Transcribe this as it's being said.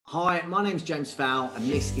Hi, my name's James Fowl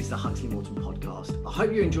and this is the Huxley Morton podcast. I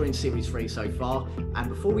hope you're enjoying series 3 so far, and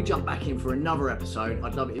before we jump back in for another episode,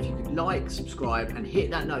 I'd love it if you could like, subscribe and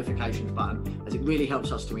hit that notifications button, as it really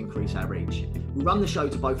helps us to increase our reach. We run the show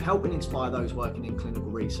to both help and inspire those working in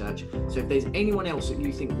clinical research, so if there's anyone else that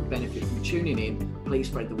you think would benefit from tuning in, please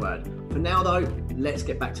spread the word. For now though, let's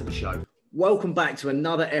get back to the show. Welcome back to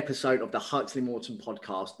another episode of the Huxley Morton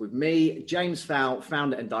podcast with me, James Fowl,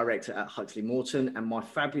 founder and director at Huxley Morton, and my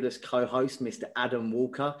fabulous co-host, Mr. Adam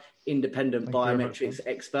Walker, independent biometrics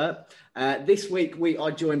expert. This week, we are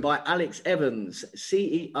joined by Alex Evans,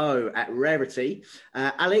 CEO at RAREiTi.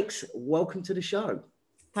 Alex, welcome to the show.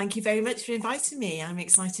 Thank you very much for inviting me. I'm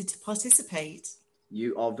excited to participate.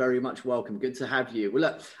 You are very much welcome. Good to have you. Well,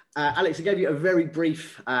 look, Alex, I gave you a very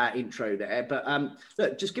brief intro there, but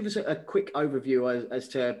look, just give us a quick overview as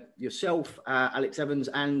to yourself, Alex Evans,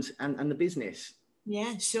 and the business.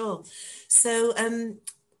 Yeah, sure. So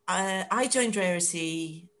I joined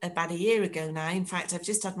RAREiTi about a year ago now. In fact, I've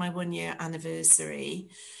just had my 1-year anniversary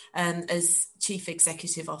as Chief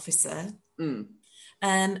Executive Officer. And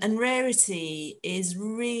RAREiTi is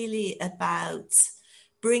really about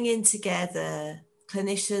bringing together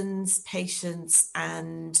clinicians, patients,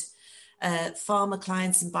 and pharma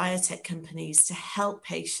clients and biotech companies to help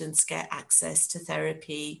patients get access to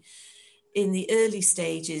therapy in the early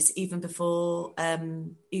stages, even before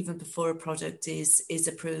a product is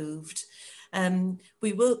approved.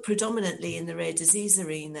 We work predominantly in the rare disease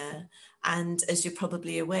arena, and as you're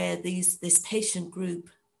probably aware, this patient group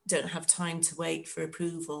don't have time to wait for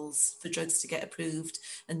approvals, for drugs to get approved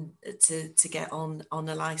and to get on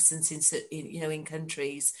a license in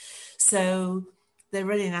countries. So they're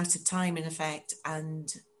running out of time in effect,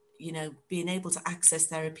 and being able to access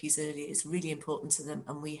therapies early is really important to them,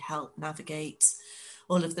 and we help navigate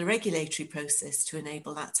all of the regulatory process to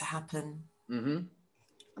enable that to happen. Mm-hmm.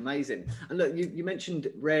 Amazing. And look, you mentioned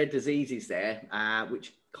rare diseases there,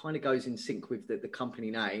 which kind of goes in sync with the company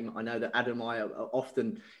name. I know that Adam and I are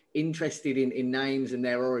often interested in names and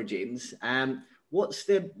their origins. Where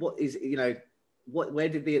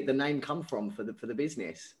did the name come from for the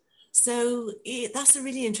business? So that's a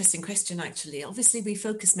really interesting question, actually. Obviously, we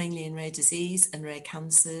focus mainly in rare disease and rare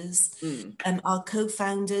cancers. Our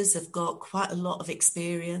co-founders have got quite a lot of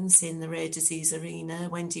experience in the rare disease arena.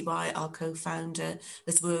 Wendy White, our co-founder,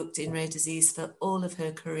 has worked in rare disease for all of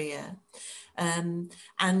her career.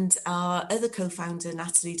 And our other co-founder,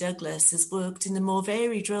 Natalie Douglas, has worked in a more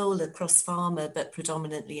varied role across pharma, but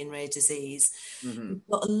predominantly in rare disease. We've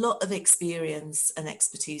got a lot of experience and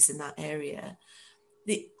expertise in that area.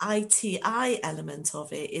 The ITI element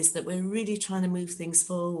of it is that we're really trying to move things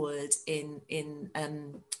forward in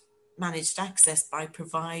managed access by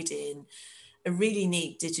providing a really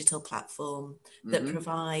neat digital platform that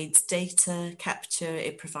provides data capture,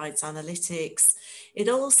 it provides analytics. It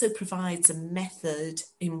also provides a method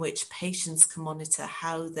in which patients can monitor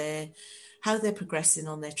how they're progressing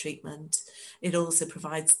on their treatment. It also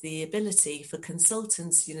provides the ability for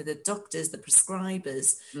consultants, the doctors, the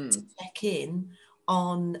prescribers, to check in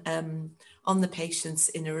on the patients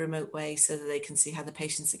in a remote way, so that they can see how the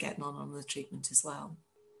patients are getting on the treatment as well.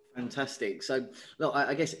 Fantastic. So, look,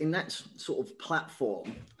 I guess in that sort of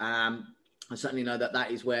platform, I certainly know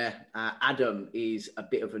that is where Adam is a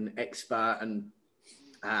bit of an expert, and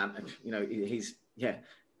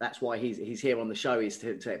that's why he's here on the show, is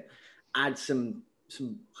to add some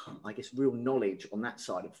I guess real knowledge on that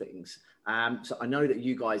side of things. So I know that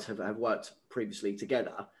you guys have worked previously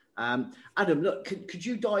together. Adam, look, could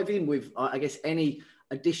you dive in with, I guess, any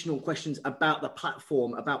additional questions about the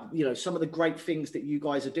platform, about, some of the great things that you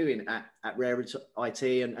guys are doing at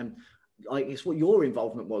RAREiTi, and I guess what your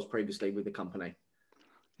involvement was previously with the company?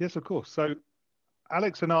 Yes, of course. So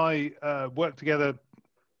Alex and I worked together,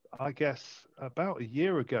 I guess, about a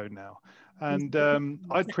year ago now. And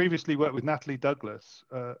I'd previously worked with Natalie Douglas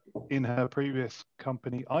in her previous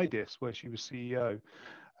company, IDIS, where she was CEO.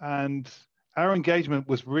 And our engagement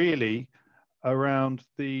was really around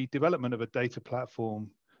the development of a data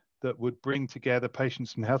platform that would bring together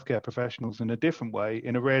patients and healthcare professionals in a different way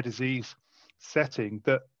in a rare disease setting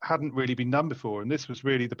that hadn't really been done before. And this was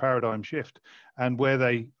really the paradigm shift, and where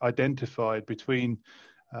they identified between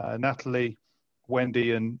Natalie,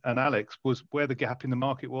 Wendy and Alex was where the gap in the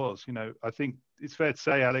market was. I think it's fair to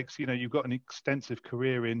say, Alex, you've got an extensive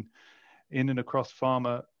career in and across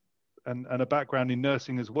pharma and a background in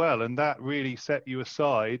nursing as well. And that really set you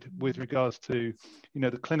aside with regards to,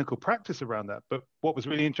 the clinical practice around that. But what was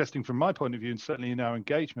really interesting from my point of view, and certainly in our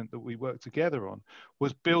engagement that we worked together on,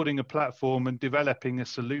 was building a platform and developing a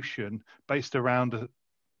solution based around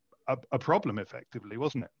a problem effectively,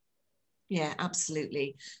 wasn't it? Yeah,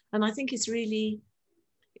 absolutely. And I think it's really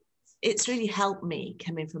helped me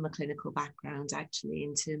coming from a clinical background, actually,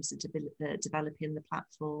 in terms of developing the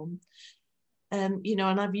platform. You know,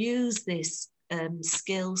 and I've used this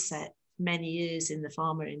skill set many years in the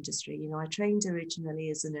pharma industry. You know, I trained originally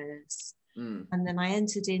as a nurse, and then I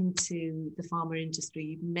entered into the pharma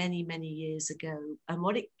industry many, many years ago. And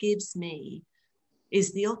what it gives me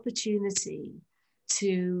is the opportunity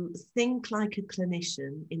to think like a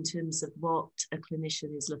clinician in terms of what a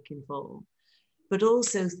clinician is looking for, but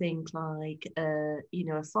also think like, you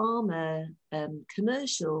know, a pharma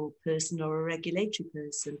commercial person or a regulatory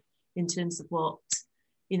person in terms of what,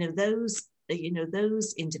 you know,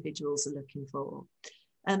 those individuals are looking for.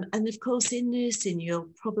 And of course, in nursing, you're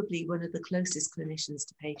probably one of the closest clinicians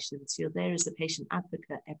to patients. You're there as a patient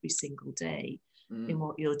advocate every single day in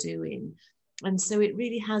what you're doing. And so it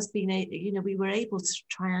really has been, you know, we were able to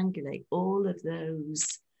triangulate all of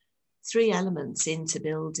those three elements into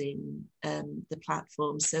building the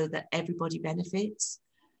platform so that everybody benefits.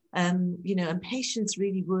 You know, and patients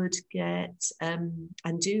really would get and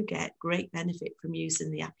do get great benefit from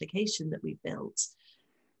using the application that we've built.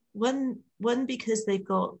 One because they've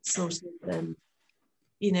got sort of,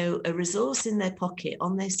 you know, a resource in their pocket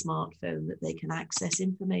on their smartphone that they can access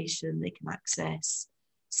information, they can access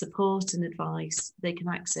support and advice, they can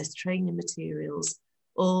access training materials,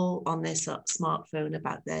 all on their smartphone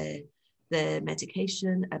about their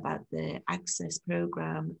medication, about their access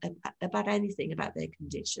program, about anything about their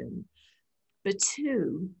condition. But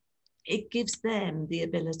two, it gives them the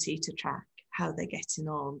ability to track how they're getting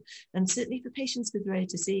on. And certainly for patients with rare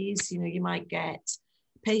disease, you know, you might get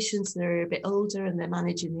patients that are a bit older and they're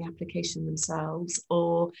managing the application themselves,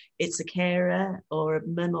 or it's a carer or a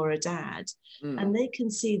mum or a dad, and they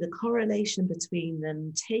can see the correlation between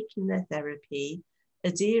them taking their therapy,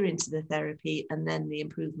 adhering to the therapy, and then the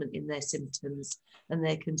improvement in their symptoms and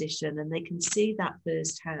their condition, and they can see that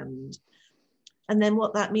firsthand. And then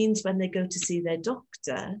what that means when they go to see their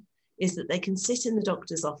doctor is that they can sit in the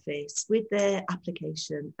doctor's office with their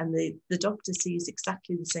application, and the doctor sees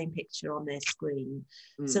exactly the same picture on their screen.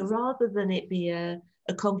 So rather than it be a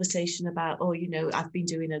conversation about, oh, you know, I've been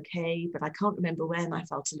doing okay, but I can't remember when I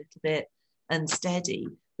felt a little bit unsteady,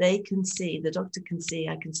 they can see, the doctor can see,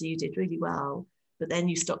 I can see you did really well, but then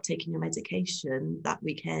you stopped taking your medication that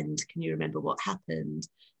weekend. Can you remember what happened?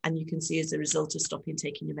 And you can see as a result of stopping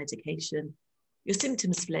taking your medication, your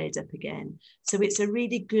symptoms flared up again. So it's a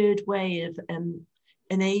really good way of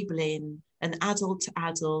enabling an adult to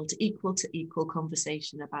adult, equal to equal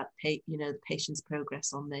conversation about the patient's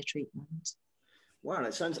progress on their treatment. Wow,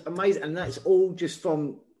 that sounds amazing. And that's all just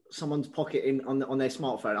from someone's pocket on their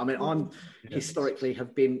smartphone. I mean, I'm historically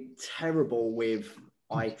have been terrible with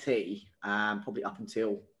IT, probably up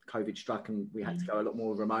until COVID struck and we had to go a lot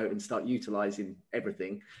more remote and start utilizing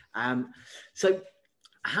everything. So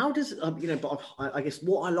how does, but I guess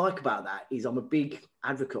what I like about that is I'm a big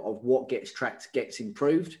advocate of what gets tracked gets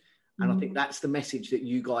improved. And I think that's the message that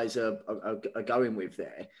you guys are going with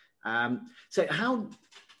there. So how,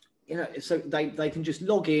 so they can just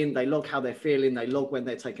log in, they log how they're feeling, they log when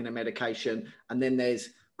they're taking a medication, and then there's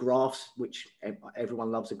graphs, which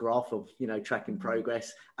everyone loves a graph of, tracking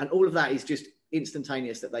progress. And all of that is just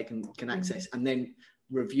instantaneous that they can access and then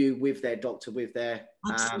review with their doctor, with their...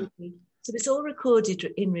 Absolutely. So it's all recorded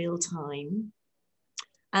in real time,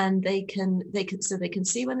 and they can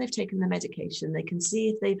see when they've taken the medication. They can see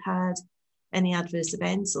if they've had any adverse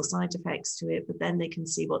events or side effects to it, but then they can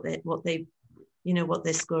see what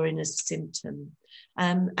they're scoring as a symptom.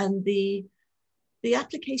 And the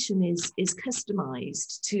application is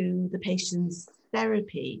customized to the patient's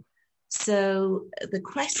therapy. So the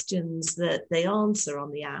questions that they answer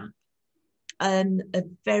on the app are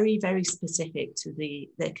very, very specific to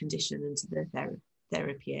their condition and to their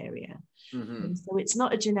therapy area. And so it's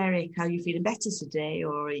not a generic, how you feeling better today,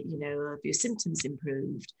 or, have your symptoms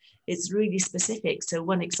improved? It's really specific. So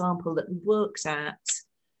one example that we worked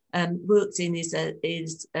in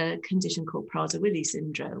is a condition called Prader-Willi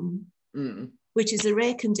syndrome, which is a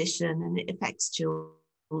rare condition and it affects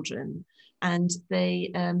children. And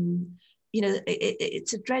they,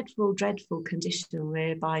 it's a dreadful, dreadful condition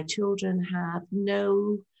whereby children have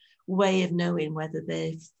no way of knowing whether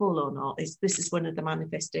they're full or not. This is one of the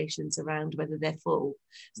manifestations around whether they're full.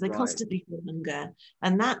 So they constantly feel hunger.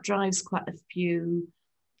 And that drives quite a few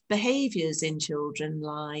behaviors in children,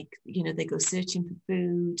 like, they go searching for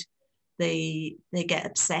food. They get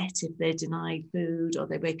upset if they're denied food, or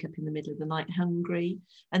they wake up in the middle of the night hungry.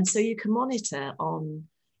 And so you can monitor on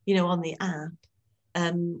the app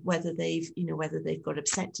whether they've got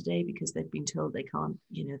upset today because they've been told they can't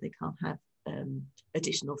have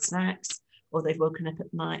additional snacks, or they've woken up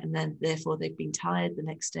at night and then therefore they've been tired the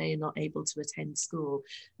next day and not able to attend school.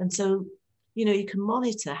 And so, you can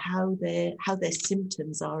monitor how their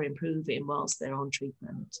symptoms are improving whilst they're on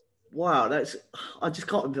treatment. Wow, I just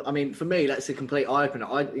can't. I mean, for me, that's a complete eye opener.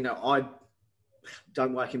 I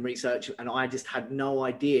don't work in research, and I just had no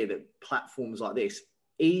idea that platforms like this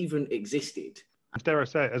even existed. Dare I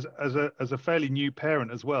say, as a fairly new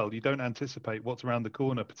parent as well, you don't anticipate what's around the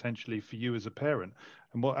corner potentially for you as a parent.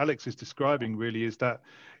 And what Alex is describing really is that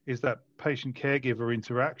patient caregiver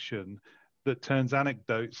interaction that turns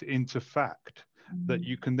anecdotes into fact, that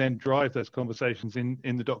you can then drive those conversations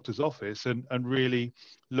in the doctor's office and really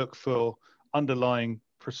look for underlying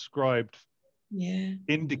prescribed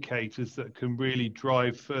indicators that can really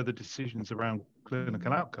drive further decisions around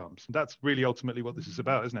clinical outcomes. And that's really ultimately what this is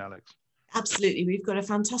about, isn't it, Alex? Absolutely. We've got a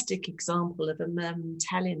fantastic example of a mum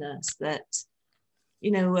telling us that,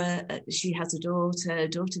 she has a daughter. Her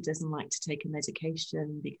daughter doesn't like to take a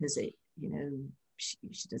medication because she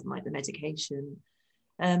doesn't like the medication.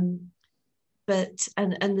 But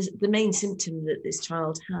the main symptom that this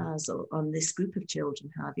child has, or on this group of children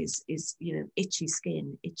have, is itchy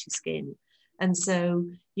skin. And so,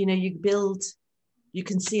 you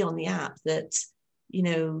can see on the app that,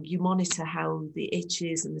 you monitor how the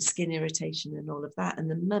itches and the skin irritation and all of that. And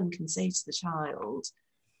the mum can say to the child,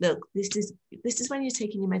 look, this is when you're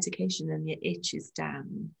taking your medication and your itch is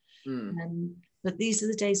down. But these are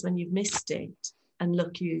the days when you've missed it. And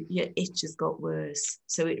look, your itch has got worse.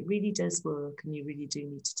 So it really does work and you really do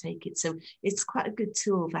need to take it. So it's quite a good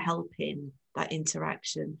tool for helping that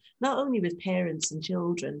interaction, not only with parents and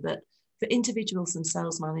children, but for individuals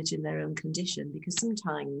themselves managing their own condition. Because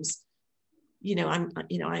sometimes,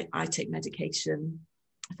 I take medication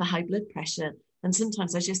for high blood pressure, and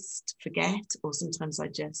sometimes I just forget, or sometimes I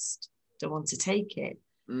just don't want to take it.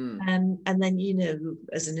 And then,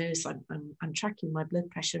 as a nurse, I'm tracking my blood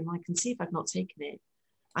pressure, and I can see if I've not taken it,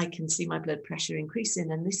 I can see my blood pressure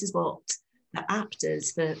increasing. And this is what the app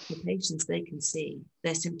does for patients. They can see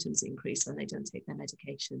their symptoms increase when they don't take their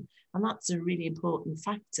medication. And that's a really important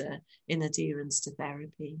factor in adherence to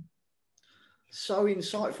therapy. So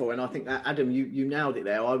insightful. And I think that, Adam, you nailed it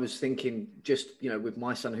there. I was thinking just, with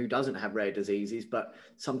my son who doesn't have rare diseases, but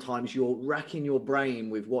sometimes you're racking your brain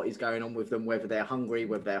with what is going on with them, whether they're hungry,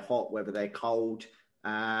 whether they're hot, whether they're cold.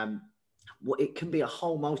 It can be a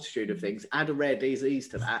whole multitude of things. Add a rare disease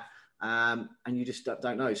to that, and you just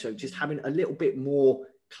don't know. So just having a little bit more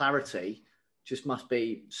clarity just must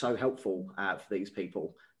be so helpful for these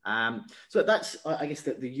people. So that's, I guess,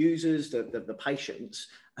 the users, the patients.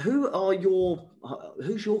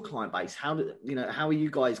 Who's your client base? How are you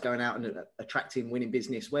guys going out and attracting, winning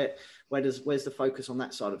business? Where's the focus on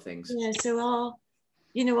that side of things? Yeah, so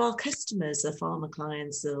our customers are pharma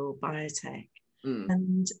clients or biotech,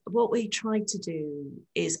 and what we try to do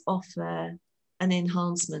is offer an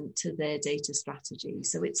enhancement to their data strategy.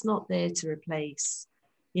 So it's not there to replace,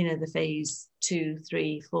 the phase 2,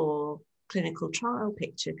 3, 4 clinical trial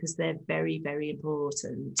picture, because they're very, very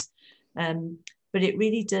important. But it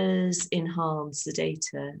really does enhance the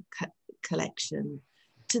data collection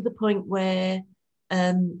to the point where,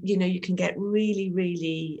 you can get really,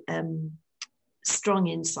 really strong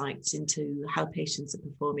insights into how patients are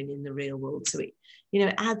performing in the real world. So it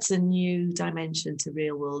adds a new dimension to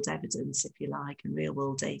real world evidence, if you like, and real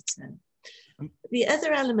world data. The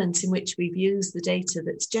other element in which we've used the data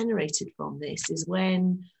that's generated from this is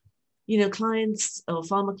when clients or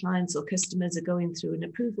pharma clients or customers are going through an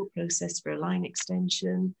approval process for a line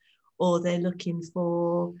extension, or they're looking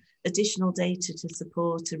for additional data to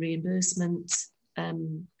support a reimbursement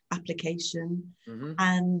application.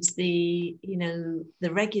 And the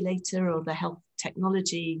regulator or the health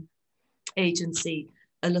technology agency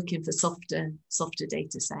are looking for softer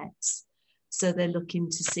data sets. So they're looking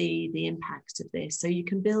to see the impact of this. So you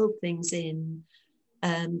can build things in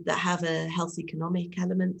that have a health economic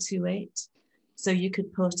element to it. So you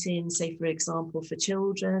could put in, say, for example, for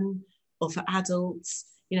children or for adults,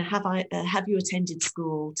 have you attended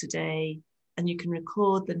school today? And you can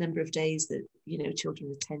record the number of days that,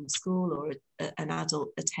 children attend school or an adult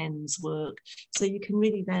attends work. So you can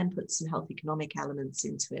really then put some health economic elements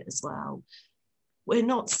into it as well. We're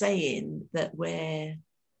not saying that we're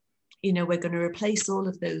going to replace all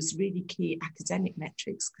of those really key academic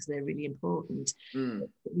metrics, because they're really important.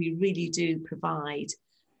 We really do provide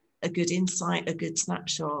a good insight, a good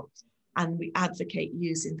snapshot, and we advocate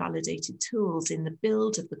using validated tools in the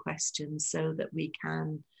build of the questions so that we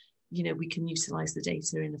can utilize the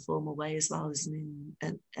data in a formal way as well as an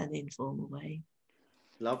informal way.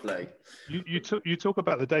 Lovely. You talk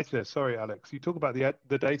about the data there. Sorry, Alex. You talk about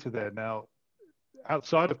the data there now.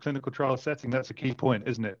 Outside of clinical trial setting, that's a key point,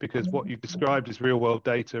 isn't it? Because what you've described is real world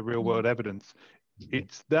data, real world evidence.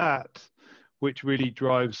 It's that which really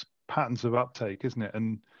drives patterns of uptake, isn't it?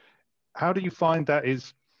 And how do you find that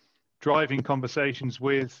is driving conversations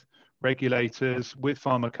with regulators, with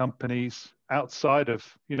pharma companies outside of,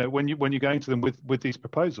 when you're going to them with these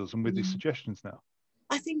proposals and with these suggestions now?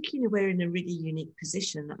 I think, we're in a really unique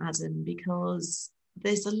position, Adam, because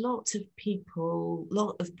there's a lot of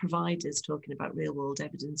providers talking about real world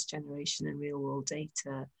evidence generation and real world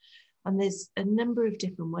data. And there's a number of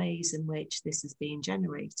different ways in which this is being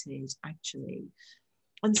generated, actually.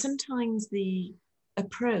 And sometimes the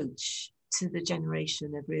approach to the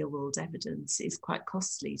generation of real world evidence is quite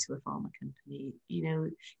costly to a pharma company.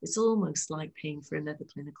 It's almost like paying for another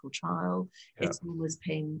clinical trial. Yeah. It's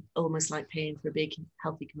almost like paying for a big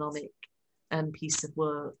health economic piece of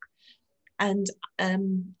work. And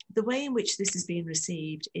the way in which this is being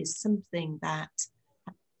received is something that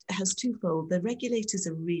has twofold. The regulators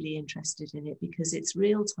are really interested in it because it's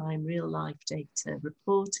real-time, real-life data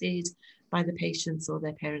reported by the patients or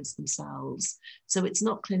their parents themselves. So it's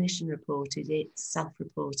not clinician-reported, it's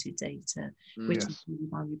self-reported data, which is really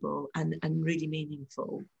valuable and really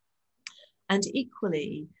meaningful. And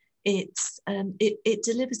equally, it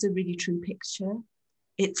delivers a really true picture.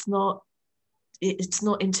 It's not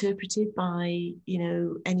interpreted by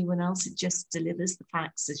anyone else. It just delivers the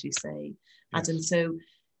facts, as you say, Adam. Yes. So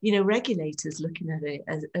regulators looking at it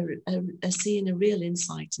are seeing a real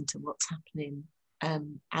insight into what's happening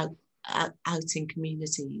out in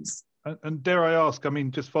communities. And dare I ask, I mean,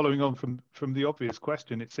 just following on from the obvious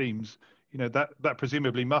question, it seems that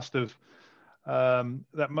presumably must have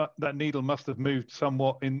that needle must have moved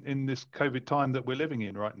somewhat in this COVID time that we're living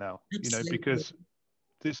in right now. Absolutely. Because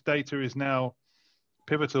this data is now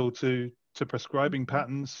pivotal to prescribing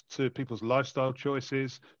patterns, to people's lifestyle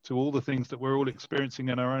choices, to all the things that we're all experiencing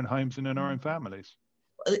in our own homes and in our own families.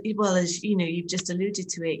 Well, as you've just alluded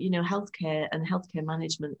to it, healthcare and healthcare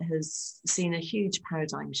management has seen a huge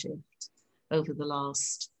paradigm shift over the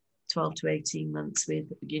last 12 to 18 months with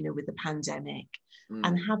the pandemic,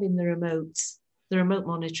 and having the remote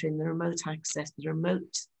monitoring, the remote access, the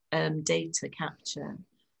remote data capture,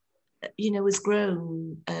 has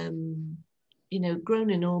grown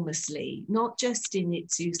enormously, not just in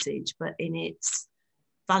its usage, but in its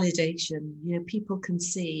validation. People can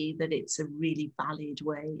see that it's a really valid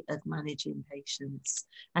way of managing patients,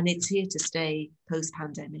 and it's here to stay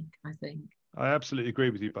post-pandemic, I think. I absolutely agree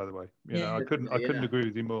with you, by the way. I couldn't agree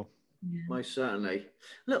with you more. Yeah. Most certainly.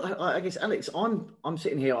 Look, I guess, Alex, I'm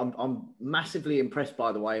sitting here. I'm massively impressed,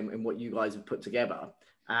 by the way, in what you guys have put together.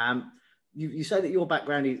 You say that your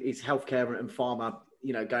background is healthcare and pharma,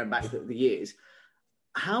 going back the years.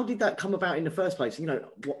 How did that come about in the first place?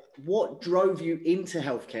 What drove you into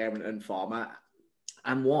healthcare and pharma,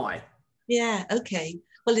 and why? Yeah, okay.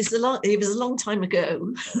 Well, it was a long time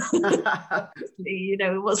ago.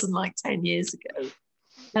 It wasn't like 10 years ago.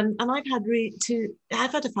 And I've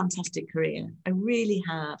had a fantastic career. I really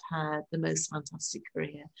have had the most fantastic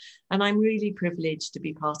career. And I'm really privileged to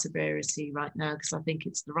be part of RAREiTi right now, because I think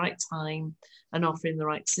it's the right time and offering the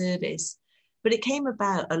right service. But it came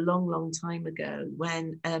about a long, long time ago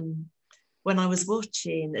when I was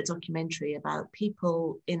watching a documentary about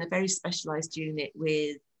people in a very specialised unit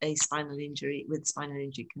with a spinal injury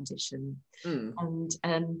condition. And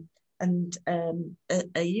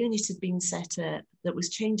a unit had been set up that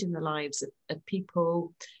was changing the lives of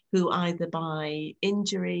people who either by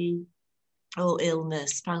injury or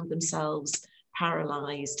illness found themselves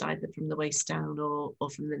paralysed, either from the waist down or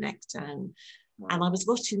from the neck down. Wow. And I was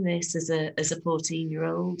watching this as a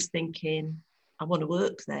 14-year-old thinking, I want to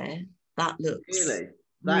work there. That looks...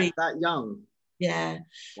 Really? That young? Yeah.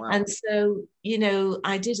 Wow. And so,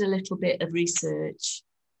 I did a little bit of research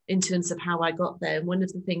in terms of how I got there. And one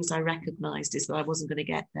of the things I recognised is that I wasn't going to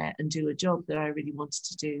get there and do a job that I really wanted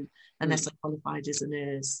to do unless I qualified as a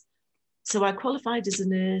nurse. So I qualified as a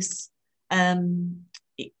nurse, in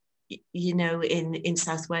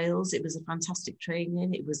South Wales. It was a fantastic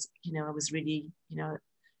training. It was, I was really,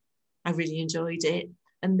 I really enjoyed it.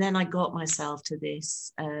 And then I got myself to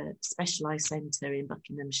this specialised centre in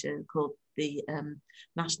Buckinghamshire called the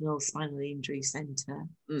National Spinal Injury Centre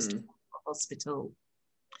Hospital.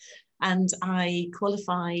 And I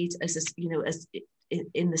qualified as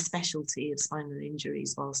in the specialty of spinal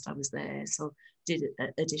injuries whilst I was there. So did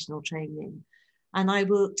additional training. And I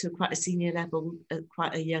worked to quite a senior level at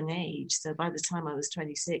quite a young age. So by the time I was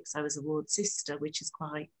 26, I was a ward sister, which is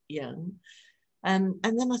quite young. And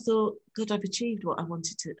then I thought, God, I've achieved what I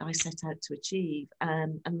set out to achieve.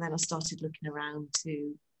 And then I started looking around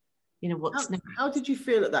to, what's next. How did you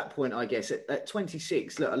feel at that point? I guess at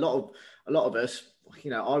 26, look, a lot of us,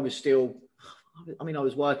 I was still, I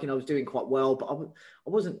was working, I was doing quite well, but I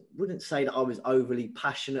wouldn't say that I was overly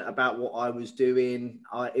passionate about what I was doing.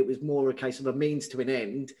 It was more a case of a means to an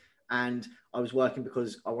end, and I was working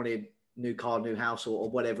because I wanted new car, new house, or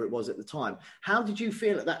whatever it was at the time. How did you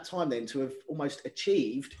feel at that time then to have almost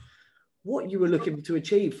achieved what you were looking to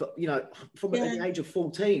achieve from at the age of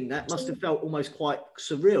 14? That must have felt almost quite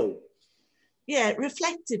surreal. Yeah,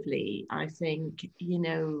 reflectively, I think,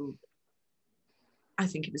 I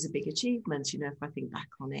think it was a big achievement, if I think back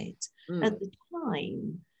on it. At the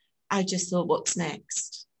time, I just thought, what's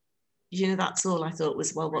next? That's all I thought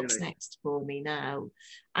was, well, what's next for me now?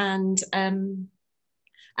 And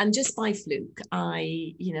just by fluke,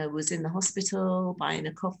 I, was in the hospital buying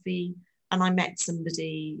a coffee, and I met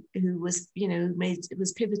somebody who was, it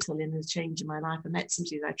was pivotal in the change in my life. I met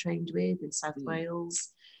somebody that I trained with in South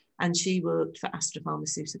Wales, and she worked for Astra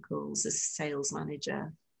Pharmaceuticals as a sales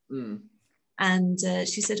manager. And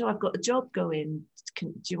she said, "Oh, I've got a job going.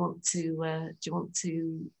 Do you want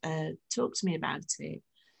to talk to me about it?"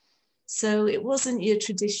 So it wasn't your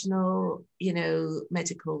traditional,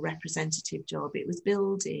 medical representative job. It was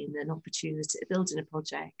building a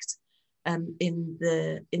project, in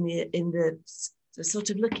the sort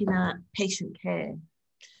of looking at patient care,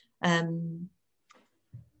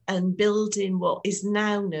 and building what is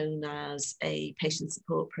now known as a patient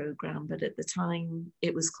support program, but at the time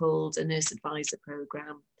it was called a nurse advisor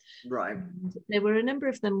program. Right. And there were a number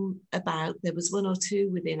of them about. There was one or two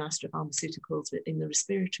within Astra Pharmaceuticals in the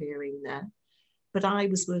respiratory arena, but I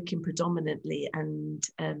was working predominantly and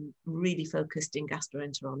really focused in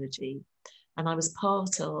gastroenterology. And I was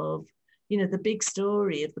part of, the big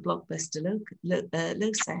story of the blockbuster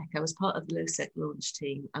LOSEC. I was part of the LOSEC launch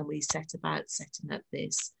team, and we set about setting up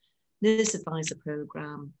this nurse advisor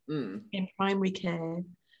program in primary care.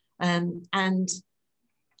 And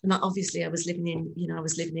obviously I was living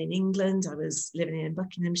in England, I was living in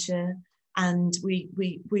Buckinghamshire, and we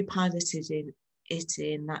piloted it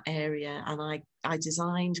in that area, and I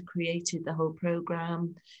designed, created the whole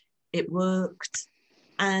program. It worked,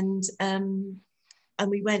 and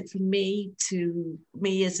we went from me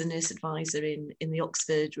as a nurse advisor in the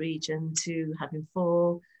Oxford region to having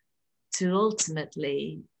 4, to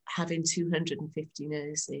ultimately having 250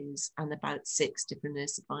 nurses and about 6 different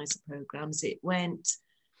nurse advisor programs. It went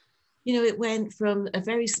from a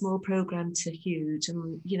very small program to huge.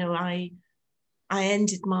 And, I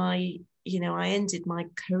ended my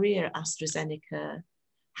career at AstraZeneca,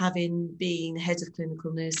 having been head of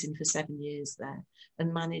clinical nursing for 7 years there,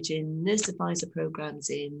 and managing nurse advisor programs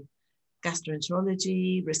in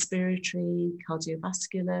gastroenterology, respiratory,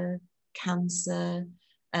 cardiovascular, cancer,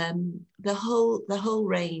 the whole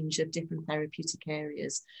range of different therapeutic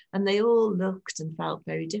areas. And they all looked and felt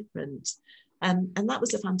very different. And that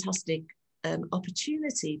was a fantastic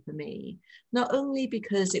opportunity for me, not only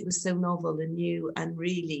because it was so novel and new and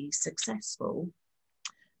really successful,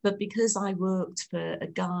 but because I worked for a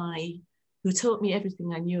guy who taught me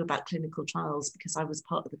everything I knew about clinical trials, because I was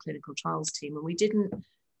part of the clinical trials team. And I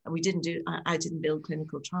didn't build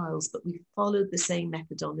clinical trials, but we followed the same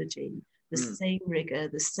methodology, the same rigor,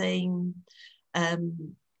 the same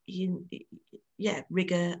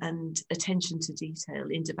rigor and attention to detail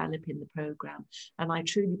in developing the program. And I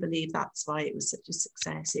truly believe that's why it was such a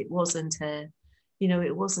success. It wasn't a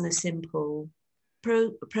simple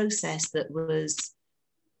process that was,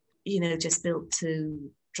 just built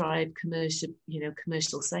to drive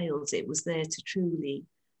commercial sales. It was there to truly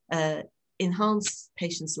enhance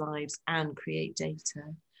patients' lives and create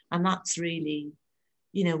data. And that's really,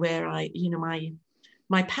 where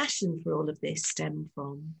my passion for all of this stemmed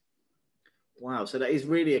from. Wow. So that is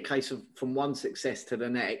really a case of from one success to the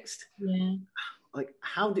next. Yeah. Like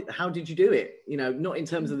how did you do it? Not in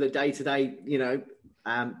terms of the day-to-day,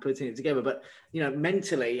 putting it together, but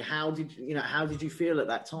mentally, how did you feel at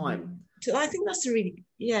that time? So I think that's a really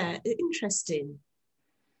interesting,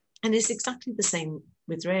 and it's exactly the same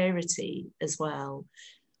with RAREiTi as well.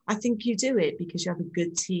 I think you do it because you have a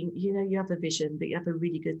good team. You have a vision, but you have a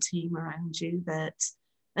really good team around you that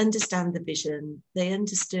understand the vision. They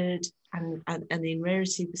understood, and in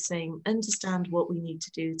RAREiTi the same, understand what we need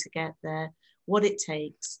to do to get there, what it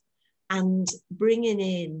takes. And bringing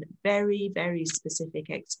in very, very specific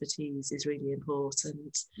expertise is really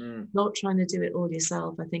important. Not trying to do it all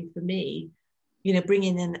yourself. I think for me,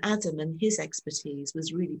 bringing in Adam and his expertise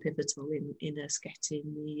was really pivotal in us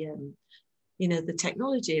getting the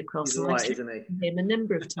technology across. He's right, isn't he? Him a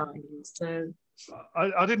number of times. So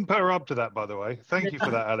I didn't put her up to that, by the way. Thank you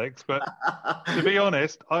for that, Alex. But to be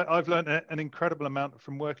honest, I've learned an incredible amount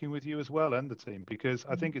from working with you as well and the team, because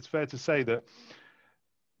I think it's fair to say that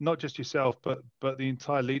not just yourself, but the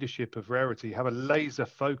entire leadership of RAREiTi have a laser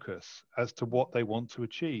focus as to what they want to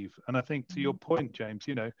achieve. And I think, to your point, James,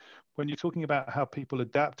 you know, when you're talking about how people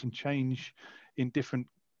adapt and change in different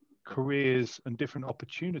careers and different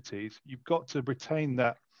opportunities, you've got to retain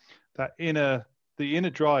the inner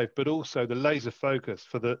drive, but also the laser focus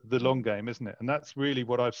for the long game, isn't it? And that's really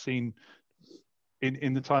what I've seen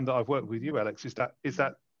in the time that I've worked with you, Alex, is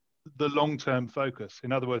that the long-term focus.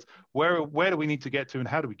 In other words, where do we need to get to and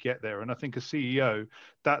how do we get there? And I think as CEO,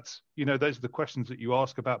 that's, you know, those are the questions that you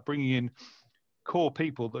ask about bringing in core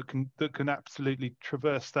people that can absolutely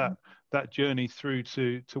traverse that journey through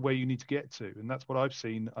to where you need to get to. And that's what I've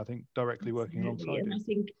seen, I think, directly working alongside and you. I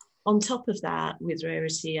think on top of that, with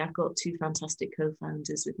RAREiTi, I've got two fantastic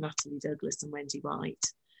co-founders with Natalie Douglas and Wendy White.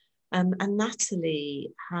 And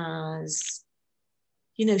Natalie has,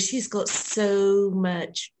 you know, she's got so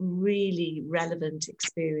much really relevant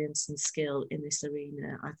experience and skill in this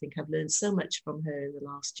arena. I think I've learned so much from her in the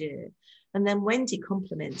last year. And then Wendy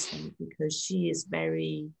complements them because she is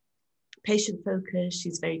very patient focused.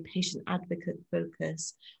 She's very patient advocate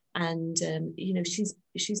focused. And you know,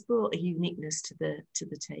 she's brought a uniqueness to the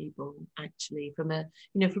table. Actually, from a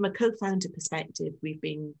co-founder perspective, we've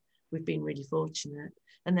been really fortunate.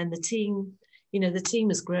 And then the team, you know, the team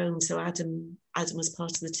has grown. So Adam was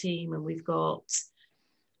part of the team, and we've got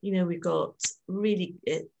really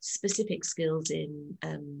specific skills in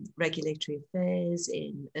regulatory affairs.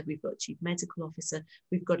 We've got a chief medical officer.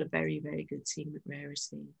 We've got a very, very good team at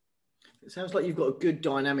RAREiTi. It sounds like you've got a good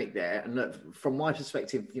dynamic there. And look, from my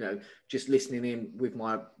perspective, you know, just listening in with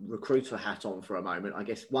my recruiter hat on for a moment, I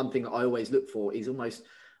guess one thing that I always look for is almost,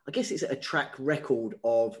 I guess it's a track record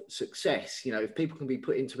of success. You know, if people can be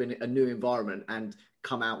put into a new environment and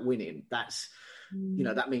come out winning, that's, you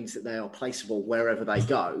know, that means that they are placeable wherever they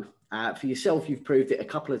go. For yourself, you've proved it a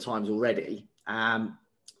couple of times already.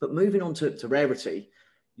 But moving on to RAREiTi,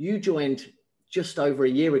 you joined just over a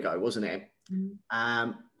year ago, wasn't it?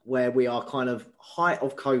 Where we are kind of height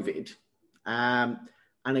of COVID. And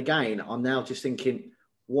again, I'm now just thinking,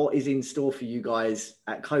 what is in store for you guys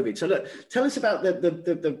at COVID? So look, tell us about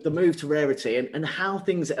the move to RAREiTi and how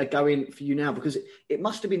things are going for you now, because it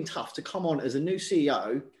must have been tough to come on as a new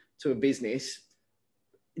CEO to a business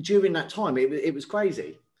during that time. It was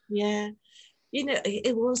crazy. Yeah, you know,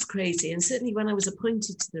 it was crazy. And certainly when I was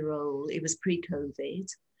appointed to the role, it was pre-COVID.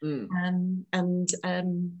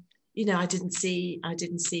 You know, I didn't see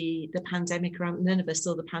the pandemic around. None of us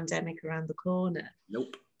saw the pandemic around the corner.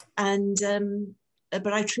 Nope. And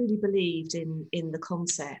but I truly believed in the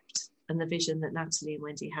concept and the vision that Natalie and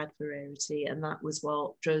Wendy had for RAREiTi, and that was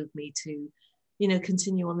what drove me to, you know,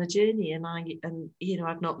 continue on the journey. And you know,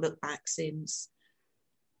 I've not looked back since.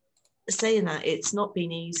 Saying that, it's not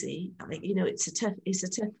been easy. You know, it's a tough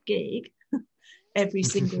gig every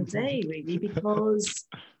single day, really, because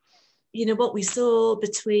you know what we saw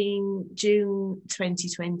between June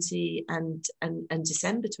 2020 and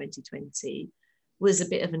December 2020 was a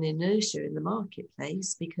bit of an inertia in the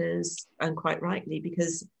marketplace, because, and quite rightly,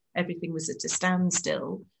 because everything was at a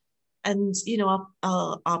standstill. And you know,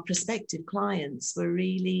 our prospective clients were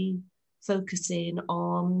really focusing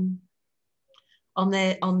on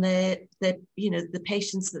their you know, the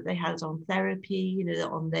patients that they had on therapy, you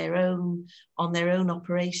know, on their own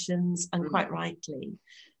operations, and quite rightly.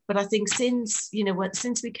 But I think since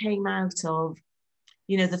we came out of,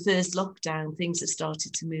 you know, the first lockdown, things have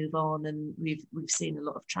started to move on, and we've seen a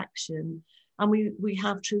lot of traction, and we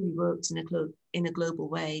have truly worked in a global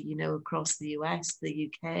way, you know, across the US,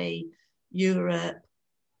 the UK, Europe,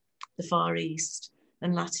 the Far East,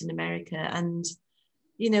 and Latin America. And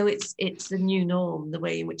you know, it's the new norm, the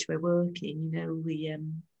way in which we're working. You know,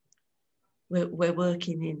 we're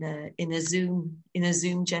working in a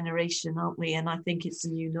Zoom generation, aren't we? And I think it's the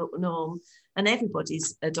new norm, and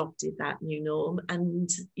everybody's adopted that new norm. And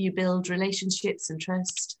you build relationships and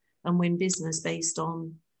trust and win business based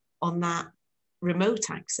on that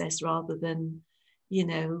remote access, rather than, you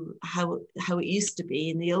know, how it used to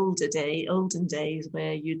be in the olden days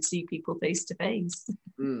where you'd see people face to face.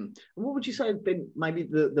 What would you say has been maybe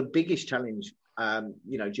the biggest challenge,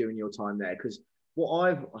 you know, during your time there? Because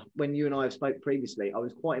when you and I have spoke previously, I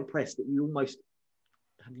was quite impressed that you almost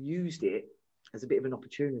have used it as a bit of an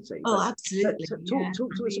opportunity. Oh, absolutely.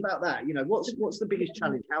 Talk to us about that. You know, what's the biggest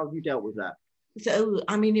challenge? How have you dealt with that? So,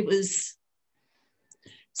 I mean, it was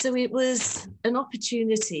So it was an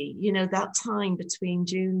opportunity, that time between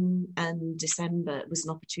June and December was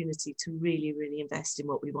an opportunity to really, really invest in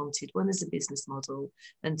what we wanted. One, as a business model,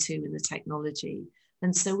 and two, in the technology.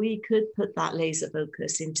 And so we could put that laser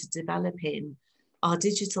focus into developing our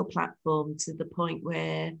digital platform to the point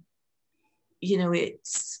where,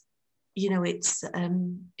 it's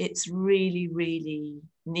really, really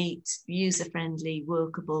neat, user-friendly,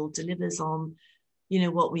 workable, delivers on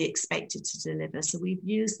what we expected to deliver. So we've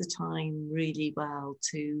used the time really well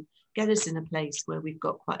to get us in a place where we've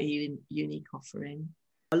got quite a unique offering.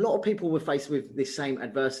 A lot of people were faced with this same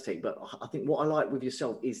adversity, but I think what I like with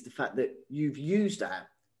yourself is the fact that you've used that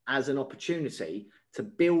as an opportunity to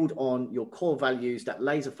build on your core values, that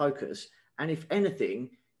laser focus. And if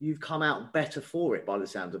anything, you've come out better for it by the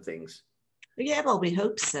sound of things. Yeah, well, we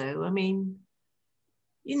hope so. I mean,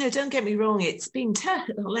 don't get me wrong, it's been tough.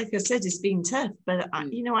 Like I said, it's been tough, but I'm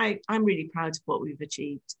really proud of what we've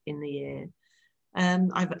achieved in the year.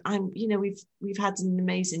 We've had an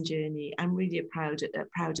amazing journey. I'm really proud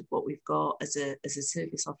of what we've got as a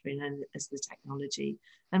service offering and as the technology.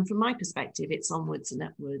 And from my perspective, it's onwards and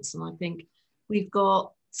upwards. And I think we've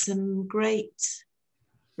got some great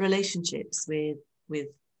relationships with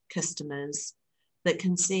customers that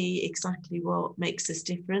can see exactly what makes us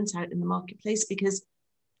different out in the marketplace, because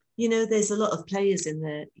there's a lot of players in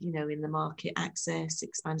the market access,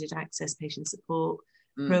 expanded access, patient support,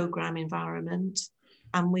 program environment.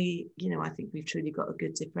 And I think we've truly got a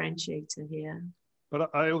good differentiator here.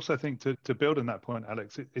 But I also think to build on that point,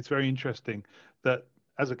 Alex, it's very interesting that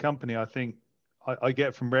as a company, I think I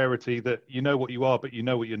get from RAREiTi that you know what you are, but you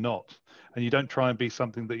know what you're not. And you don't try and be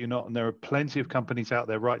something that you're not. And there are plenty of companies out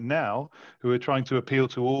there right now who are trying to appeal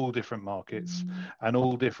to all different markets and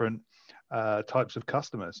all different types of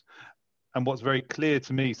customers. And what's very clear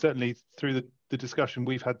to me, certainly through the discussion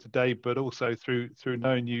we've had today, but also through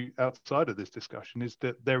knowing you outside of this discussion, is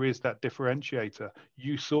that there is that differentiator.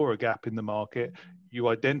 You saw a gap in the market, you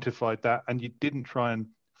identified that, and you didn't try and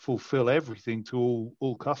fulfill everything to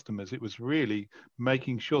all customers. It was really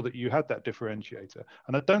making sure that you had that differentiator.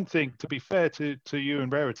 And I don't think, to be fair to you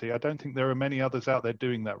and RAREiTi, I don't think there are many others out there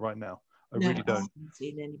doing that right now. I really don't. I haven't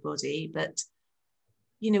seen anybody, but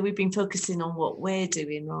we've been focusing on what we're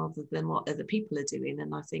doing rather than what other people are doing.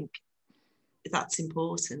 And I think that's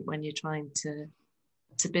important when you're trying to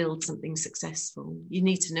build something successful. You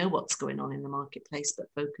need to know what's going on in the marketplace, but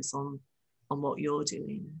focus on what you're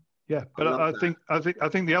doing. Yeah, but I think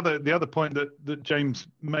the other point that James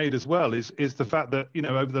made as well is the fact that,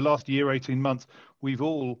 over the last year, 18 months, we've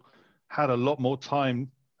all had a lot more time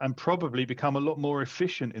and probably become a lot more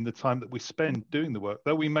efficient in the time that we spend doing the work.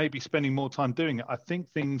 Though we may be spending more time doing it, I think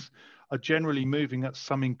things are generally moving at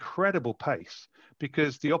some incredible pace,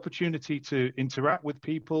 because the opportunity to interact with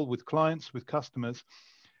people, with clients, with customers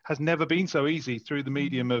has never been so easy through the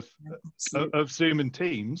medium of Zoom and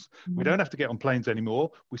Teams. We don't have to get on planes anymore.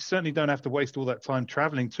 We certainly don't have to waste all that time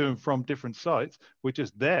traveling to and from different sites. We're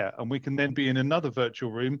just there, and we can then be in another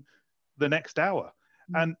virtual room the next hour.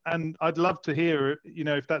 And I'd love to hear,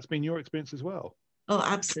 if that's been your experience as well. Oh,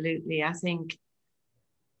 absolutely. I think,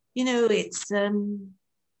 it's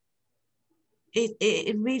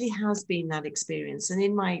it really has been that experience. And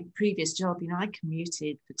in my previous job, I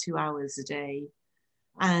commuted for 2 hours a day,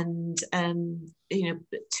 and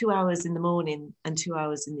 2 hours in the morning and 2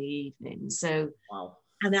 hours in the evening. So wow.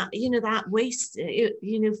 And that waste,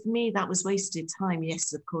 for me, that was wasted time.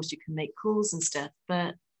 Yes, of course, you can make calls and stuff,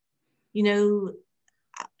 but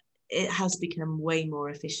it has become way more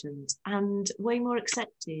efficient and way more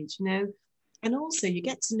accepted, and also you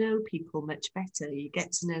get to know people much better. You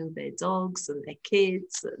get to know their dogs and their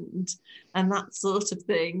kids and that sort of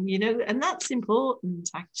thing, and that's important,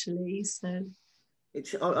 actually. So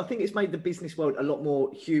I think it's made the business world a lot more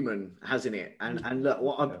human, hasn't it? And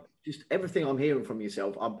look, just everything I'm hearing from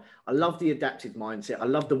yourself, I love the adaptive mindset. I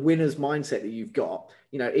love the winner's mindset that you've got,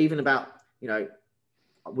 even about,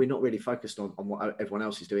 we're not really focused on what everyone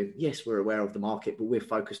else is doing. Yes, we're aware of the market, but we're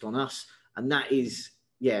focused on us. And that is,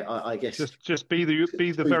 I guess. Just be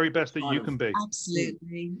the very best that you can be.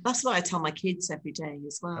 Absolutely. That's what I tell my kids every day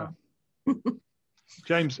as well. Yeah.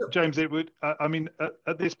 James, it would,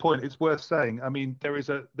 at this point, it's worth saying, there is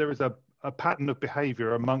a pattern of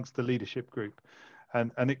behavior amongst the leadership group.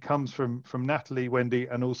 And it comes from Natalie, Wendy,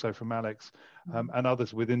 and also from Alex and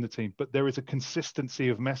others within the team. But there is a consistency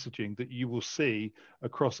of messaging that you will see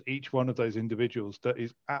across each one of those individuals that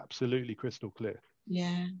is absolutely crystal clear.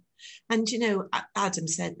 Yeah. And, Adam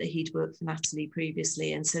said that he'd worked for Natalie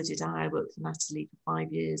previously, and so did I. I worked for Natalie for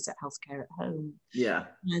 5 years at Healthcare at Home. Yeah.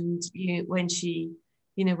 And when she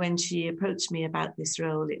you know, when she approached me about this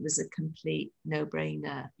role, it was a complete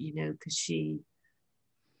no-brainer, you know, because she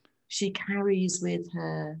carries with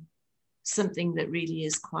her something that really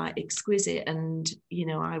is quite exquisite. And, you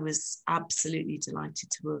know, I was absolutely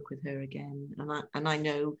delighted to work with her again. And I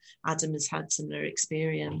know Adam has had similar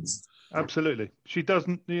experience. Absolutely. She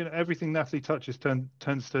doesn't, you know, everything Natalie touches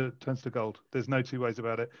turns to gold. There's no two ways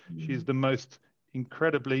about it. She's the most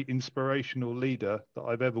incredibly inspirational leader that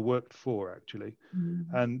I've ever worked for, actually.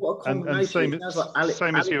 And same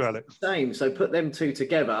as you, Alex. Same. So put them two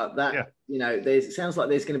together. That you know, it sounds like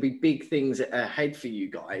there's going to be big things ahead for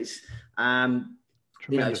you guys.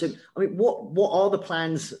 You know, so I mean, what are the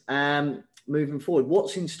plans moving forward?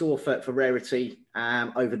 What's in store for RAREiTi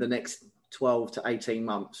over the next 12 to 18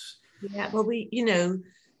 months? Yeah, well,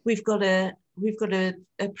 we've got a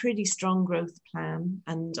pretty strong growth plan,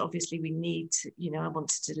 and obviously we need to, you know, I want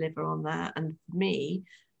to deliver on that. And for me,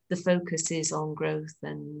 the focus is on growth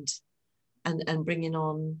and bringing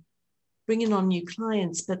on new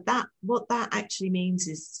clients. But what that actually means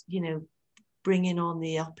is, you know, bringing on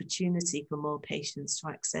the opportunity for more patients to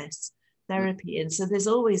access therapy. And so there's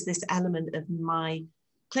always this element of my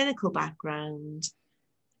clinical background.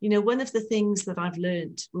 You know, one of the things that I've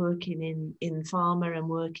learned working in pharma and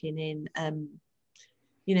working in,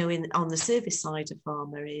 you know, on the service side of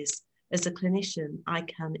pharma is, as a clinician, I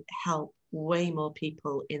can help way more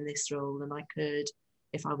people in this role than I could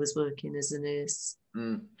if I was working as a nurse,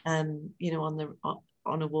 you know,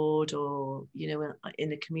 on a ward or, you know,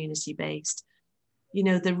 in a community-based. You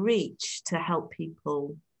know, the reach to help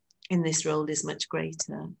people in this role is much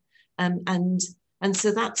greater. And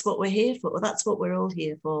so that's what we're here for. That's what we're all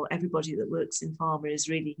here for. Everybody that works in pharma is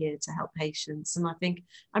really here to help patients. And I think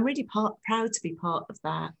I'm really proud to be part of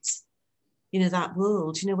that, you know, that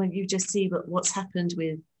world. You know, when you just see what's happened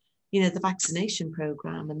with, you know, the vaccination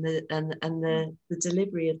program and the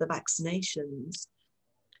delivery of the vaccinations.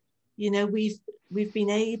 You know, we've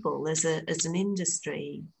been able as an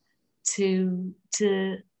industry to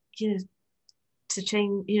you know, to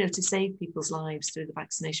change, you know, to save people's lives through the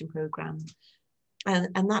vaccination program.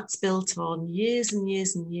 And that's built on years and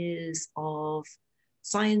years and years of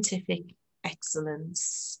scientific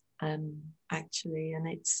excellence, actually. And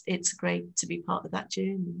it's great to be part of that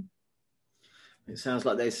journey. It sounds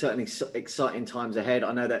like there's certainly exciting times ahead.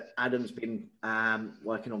 I know that Adam's been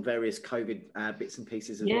working on various COVID bits and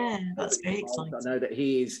pieces as well. Yeah, that's very exciting. I know that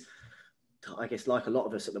he is, I guess, like a lot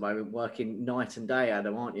of us at the moment, working night and day,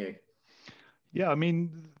 Adam, aren't you? Yeah, I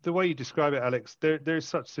mean, the way you describe it, Alex, there's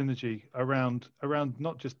such synergy around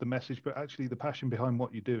not just the message, but actually the passion behind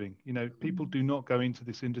what you're doing. You know, people do not go into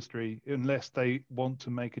this industry unless they want to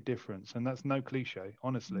make a difference. And that's no cliche,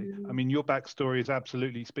 honestly. I mean, your backstory is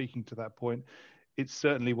absolutely speaking to that point. It's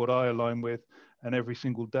certainly what I align with, and every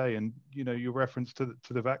single day. And, you know, your reference to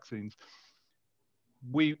the vaccines.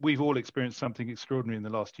 We've all experienced something extraordinary in the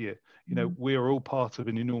last year. You know, we are all part of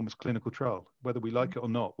an enormous clinical trial, whether we like it or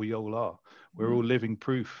not. We all are. We're all living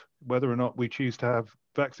proof, whether or not we choose to have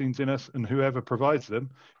vaccines in us, and whoever provides them.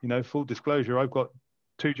 You know, full disclosure, I've got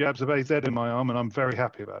 2 jabs of AZ in my arm, and I'm very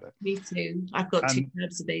happy about it. Me too. I've got 2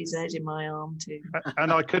 jabs of AZ in my arm too.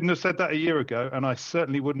 And I couldn't have said that a year ago, and I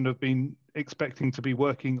certainly wouldn't have been expecting to be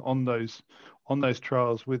working on those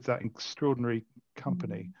trials with that extraordinary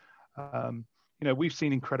company. You know, we've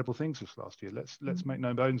seen incredible things this last year. Let's make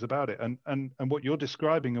no bones about it. And what you're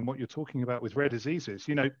describing and what you're talking about with rare diseases,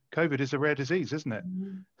 you know, COVID is a rare disease, isn't it?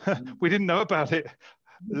 We didn't know about it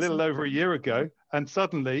a little over a year ago. And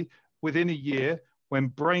suddenly, within a year, when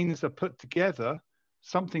brains are put together,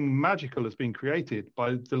 something magical has been created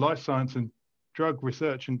by the life science and drug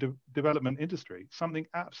research and development industry. Something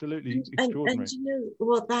absolutely extraordinary. And you know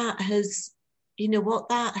what that has... You know, what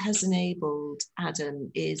that has enabled, Adam,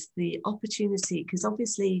 is the opportunity, because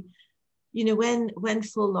obviously, you know, when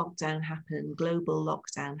full lockdown happened, global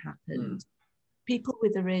lockdown happened, people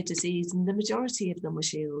with a rare disease, and the majority of them were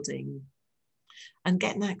shielding, and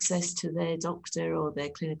getting access to their doctor or their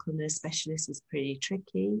clinical nurse specialist was pretty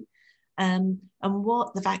tricky. And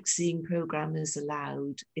what the vaccine program has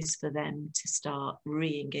allowed is for them to start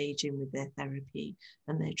re-engaging with their therapy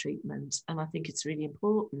and their treatment. And I think it's really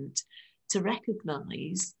important to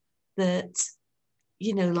recognise that,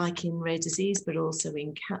 you know, like in rare disease, but also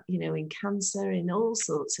in cancer, in all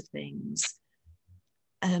sorts of things,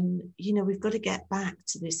 you know, we've got to get back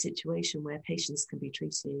to this situation where patients can be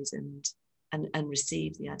treated and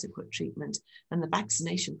receive the adequate treatment. And the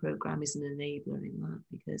vaccination program is an enabler in that,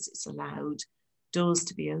 because it's allowed doors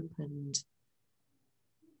to be opened.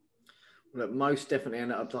 Look, most definitely,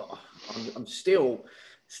 and I'm still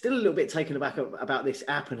still a little bit taken aback about this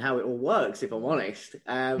app and how it all works, if I'm honest.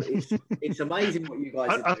 It's amazing what you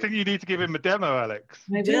guys I think you need to give him a demo, Alex.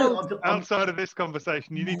 Outside of this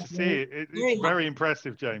conversation, you need to see it. It's very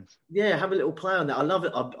impressive, James. Yeah, have a little play on that. I love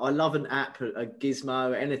it. I love an app, a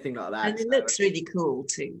gizmo, anything like that. And it looks really cool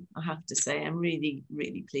too, I have to say. I'm really,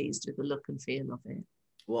 really pleased with the look and feel of it.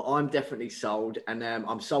 Well, I'm definitely sold, and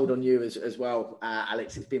I'm sold on you as well,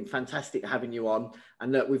 Alex. It's been fantastic having you on.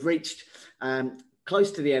 And look, we've reached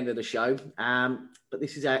close to the end of the show, but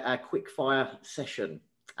this is our quick fire session.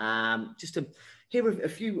 Just to hear a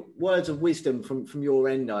few words of wisdom from your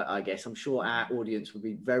end, I guess. I'm sure our audience would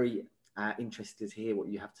be very interested to hear what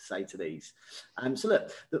you have to say to these. So look,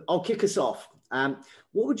 I'll kick us off.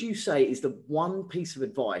 What would you say is the one piece of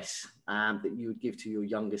advice that you would give to your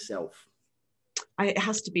younger self? It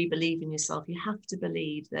has to be believe in yourself. You have to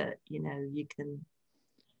believe that,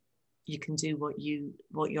 you can do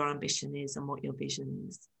what your ambition is and what your vision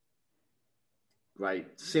is.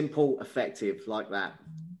 Great. Simple, effective, like that.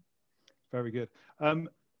 Very good.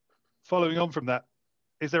 Following on from that,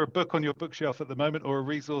 is there a book on your bookshelf at the moment or a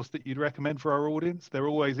resource that you'd recommend for our audience? They're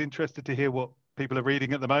always interested to hear what people are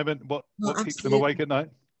reading at the moment. What keeps them awake at night?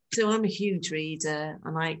 So I'm a huge reader,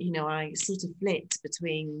 and I sort of flipped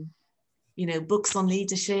between, books on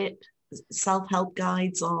leadership, self-help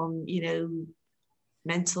guides on,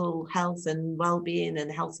 mental health and well-being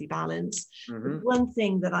and healthy balance. Mm-hmm. One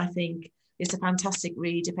thing that I think is a fantastic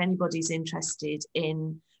read, if anybody's interested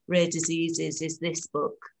in rare diseases, is this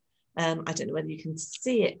book. I don't know whether you can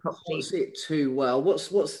see it properly. I can't see it too well.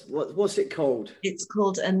 What's it called? It's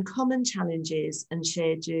called Uncommon Challenges and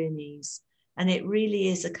Shared Journeys. And it really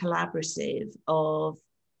is a collaborative of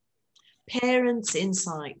parents'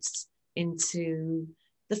 insights into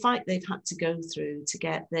the fight they've had to go through to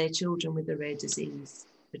get their children with a rare disease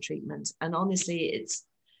for treatment. And honestly,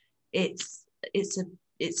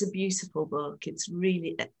 it's a beautiful book. It's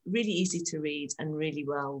really, really easy to read and really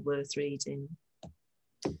well worth reading.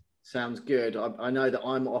 Sounds good. I know that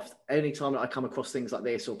I'm off anytime that I come across things like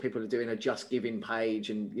this, or people are doing a Just Giving page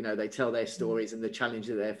and, they tell their stories and the challenge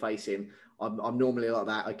that they're facing. I'm normally like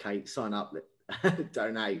that. Okay, sign up,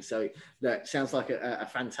 donate. So that sounds like a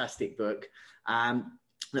fantastic book.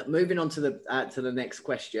 Moving on to the next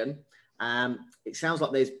question. It sounds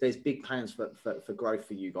like there's big plans for growth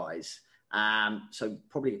for you guys. So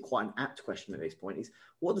probably quite an apt question at this point is,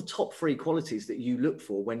 what are the top 3 qualities that you look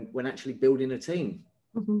for when actually building a team?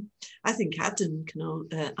 Mm-hmm. I think Adam can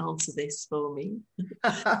answer this for me.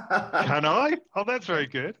 Can I? Oh, that's very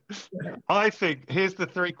good. Yeah. I think here's the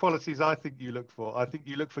 3 qualities I think you look for. I think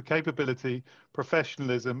you look for capability,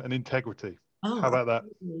 professionalism, and integrity. How about that?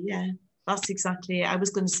 Yeah, that's exactly it. I was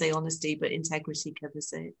going to say honesty, but integrity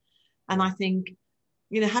covers it. And I think,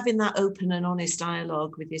 having that open and honest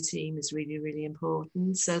dialogue with your team is really, really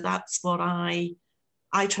important. So that's what I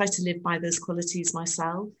try to live by, those qualities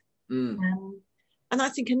myself. And I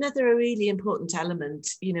think another really important element,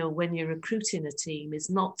 when you're recruiting a team, is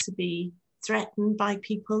not to be threatened by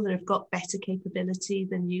people that have got better capability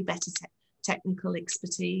than you, better technical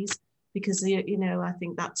expertise, because, I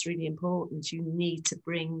think that's really important. You need to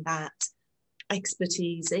bring that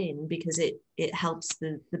expertise in because it helps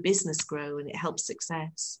the business grow and it helps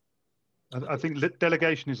success. I think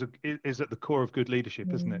delegation is at the core of good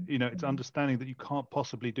leadership, isn't it? It's understanding that you can't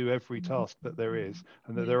possibly do every task that there is,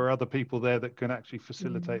 and that there are other people there that can actually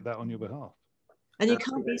facilitate that on your behalf. And you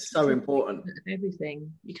can't be so important at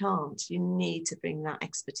everything. You can't. You need to bring that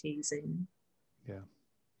expertise in. Yeah,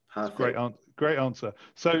 perfect. Great answer.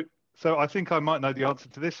 So I think I might know the answer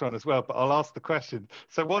to this one as well, but I'll ask the question.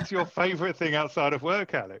 So what's your favourite thing outside of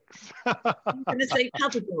work, Alex? I'm going to say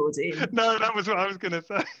paddleboarding. No, that was what I was going to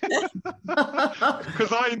say.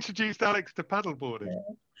 Because I introduced Alex to paddleboarding.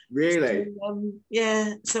 Yeah. Really?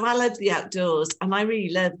 So I love the outdoors and I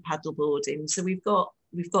really love paddleboarding. So we've got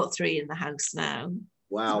 3 in the house now.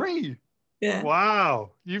 Wow. 3? Yeah.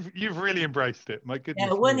 Wow. You've really embraced it. My goodness.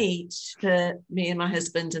 Yeah, 1 each for me and my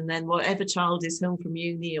husband, and then whatever child is home from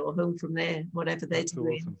uni or home from there, whatever they're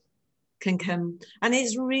doing, awesome, can come. And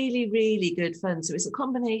it's really, really good fun. So it's a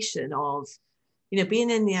combination of, being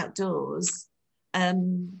in the outdoors,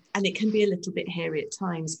 and it can be a little bit hairy at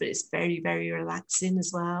times, but it's very, very relaxing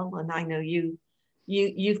as well. And I know you've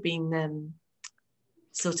been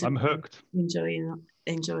sort of I'm hooked.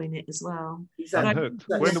 Enjoying it as well. I'm hooked.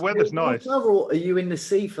 When the weather's nice. Or are you in the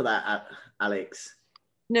sea for that, Alex?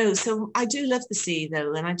 No, so I do love the sea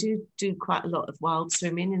though, and I do quite a lot of wild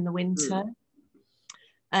swimming in the winter.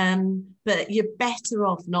 But you're better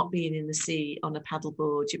off not being in the sea on a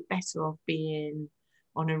paddleboard. You're better off being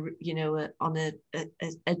on a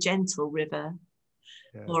gentle river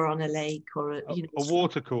or on a lake or a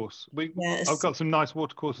water course. I've got some nice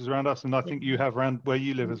water courses around us, and I think you have around where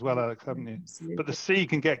you live as well, Alex, haven't you? Absolutely. But the sea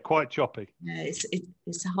can get quite choppy. Yeah,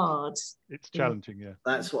 it's hard. It's challenging, yeah.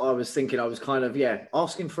 That's what I was thinking. I was kind of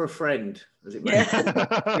asking for a friend, as it may,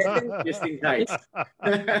 just in case.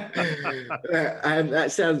 And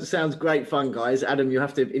that sounds great fun, guys. Adam, you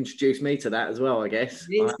have to introduce me to that as well, I guess.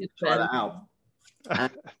 I have to try that out.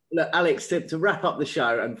 Look, Alex, to wrap up the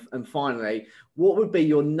show and finally, what would be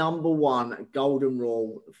your number one golden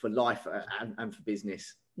rule for life and for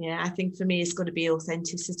business? Yeah, I think for me, it's got to be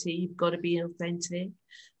authenticity. You've got to be authentic.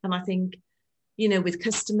 And I think, with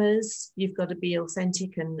customers, you've got to be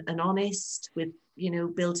authentic and honest with,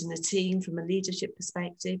 building a team from a leadership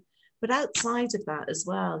perspective. But outside of that as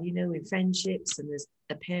well, in friendships and as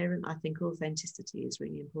a parent, I think authenticity is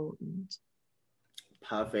really important.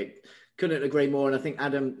 Perfect. Couldn't agree more. And I think,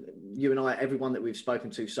 Adam, you and I, everyone that we've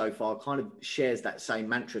spoken to so far kind of shares that same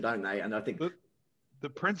mantra, don't they? And I think the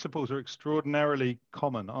principles are extraordinarily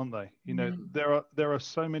common, aren't they? There are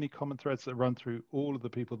so many common threads that run through all of the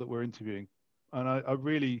people that we're interviewing. And I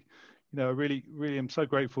really am so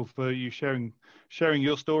grateful for you sharing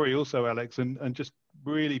your story also, Alex, and just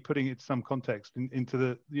really putting it some context into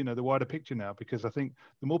the wider picture now, because I think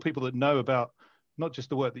the more people that know about not just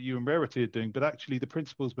the work that you and RAREiTi are doing, but actually the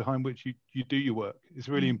principles behind which you do your work is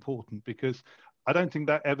really important, because I don't think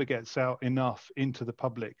that ever gets out enough into the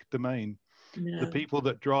public domain. No. The people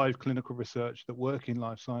that drive clinical research, that work in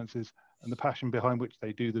life sciences, and the passion behind which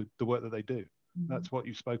they do the work that they do. That's what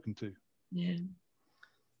you've spoken to. Yeah.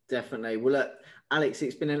 Definitely. Well, look, Alex,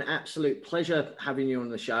 it's been an absolute pleasure having you on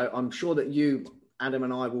the show. I'm sure that you, Adam,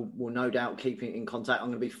 and I will no doubt keep in contact. I'm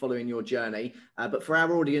going to be following your journey. But for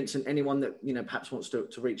our audience and anyone that, perhaps wants to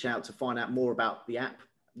reach out to find out more about the app,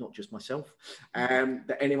 not just myself,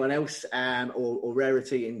 but anyone else or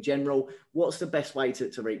RAREiTi in general, what's the best way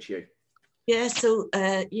to reach you? Yeah, so,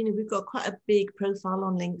 we've got quite a big profile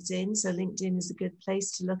on LinkedIn. So LinkedIn is a good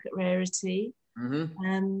place to look at RAREiTi.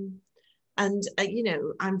 Mm-hmm. And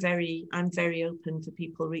I'm very open for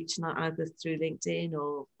people reaching out either through LinkedIn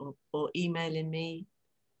or emailing me.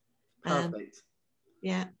 Perfect.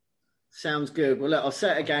 Yeah. Sounds good. Well, look, I'll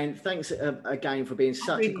say it again. Thanks again for being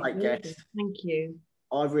such a great guest. Thank you.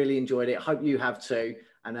 I've really enjoyed it. Hope you have too.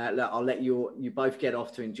 And look, I'll let you both get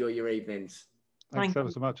off to enjoy your evenings. Thanks ever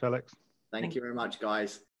so much, Alex. Thank you very much,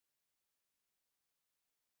 guys.